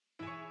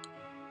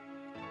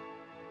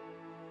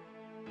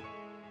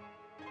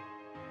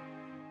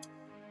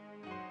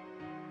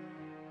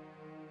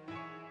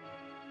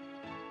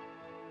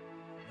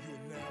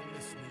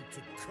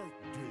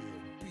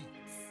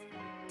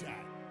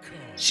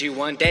She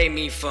one day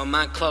me for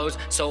my clothes,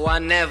 so I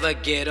never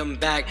get them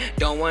back.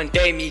 Don't one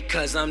day me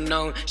cause I'm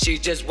known, she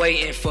just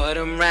waiting for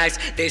them racks.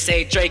 They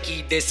say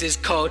Drakey, this is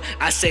cold,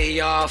 I say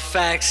y'all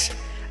facts.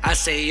 I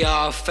say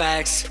y'all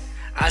facts,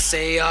 I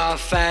say y'all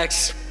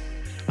facts.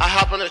 I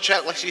hop on the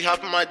track like she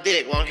hopping my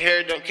dick. Long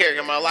hair, don't care,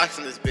 got my locks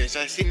in this bitch.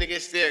 I see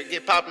niggas stare,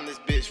 get poppin' this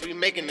bitch. We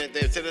making it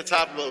there to the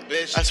top, little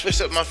bitch. I switch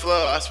up my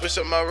flow, I switch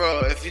up my roll.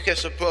 If you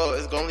catch a pro,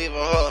 it's gon' leave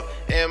a hole.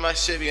 And my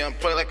shit be on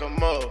point like a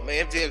mole. May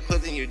empty a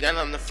clip, then you down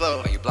on the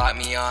floor. When you block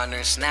me on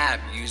her snap,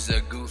 use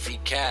a goofy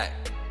cat.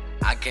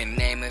 I can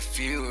name a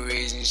few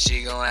reasons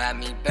she gon' have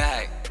me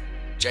back.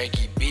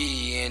 Drakey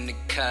B in the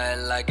cut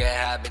like a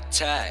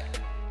habitat.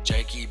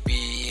 Drakey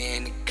B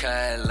in the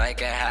cut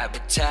like a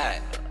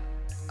habitat.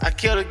 I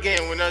kill the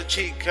game with no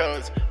cheat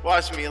codes.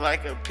 Watch me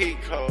like a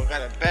peacock.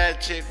 Got a bad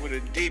chick with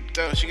a deep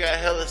throat. She got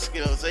hella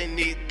skills, they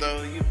neat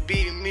though. You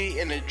beat me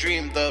in a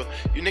dream though.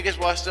 You niggas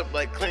washed up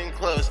like clean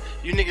clothes.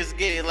 You niggas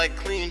get it like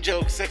clean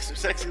jokes.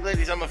 Sexy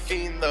ladies, I'm a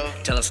fiend though.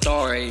 Tell a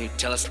story,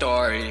 tell a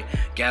story.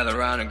 Gather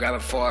around and grab a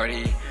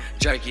 40.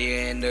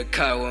 Drakey in the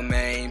cut with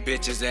main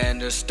bitches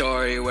and the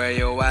story. Where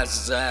your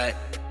ass is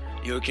at?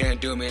 You can't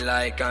do me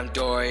like I'm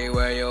Dory.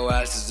 Where your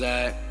ass is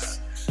at?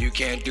 You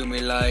can't do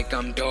me like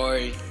I'm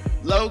Dory.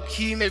 Low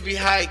key, maybe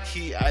high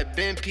key. I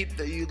been peeped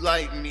that you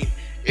like me.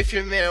 If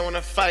your man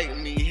wanna fight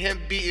me,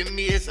 him beating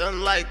me is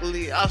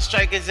unlikely. I'll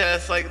strike his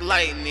ass like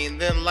lightning,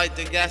 then light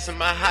the gas in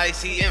my high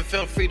seat and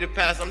feel free to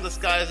pass. I'm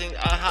disguising.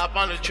 I hop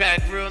on the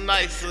track real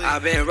nicely.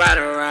 I've been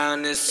riding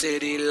around the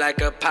city like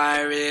a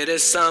pirate or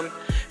some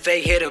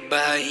fake hitter,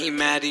 but he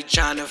mad. He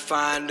tryna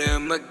find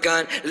him a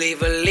gun,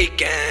 leave a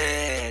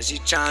leaking. She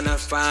tryna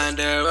find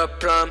her a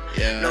plum.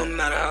 Yeah. No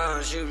matter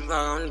how she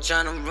wrong,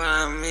 tryna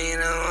find me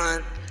the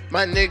one.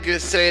 My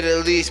niggas say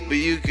the least, but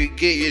you could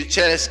get your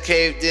chest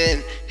caved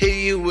in. Hit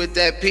you with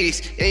that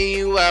piece, and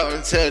you out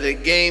until the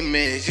game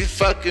ends. You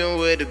fucking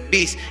with a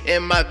beast,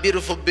 and my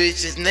beautiful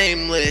bitch is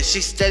nameless.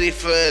 She steady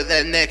for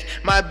that neck,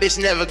 my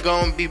bitch never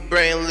gonna be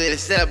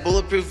brainless. That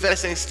bulletproof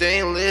vest ain't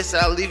stainless,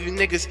 I'll leave you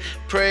niggas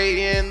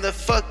praying. The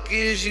fuck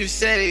is you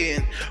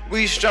saying?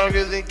 We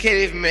stronger than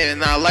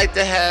cavemen. I light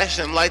the hash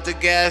and light the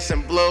gas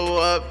and blow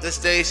up the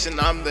station.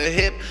 I'm the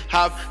hip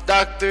hop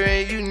doctor,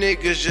 and you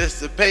niggas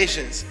just the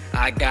patients.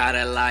 I got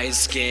a light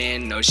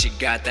skin, no she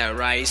got that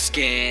right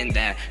skin.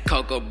 That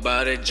cocoa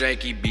butter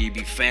Drakey B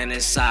be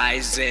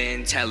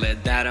fantasizing. Tell her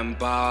that I'm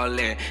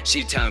ballin',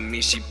 she tell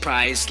me she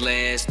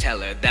priceless.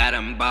 Tell her that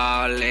I'm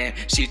ballin',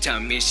 she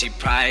tell me she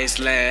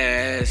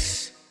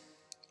priceless.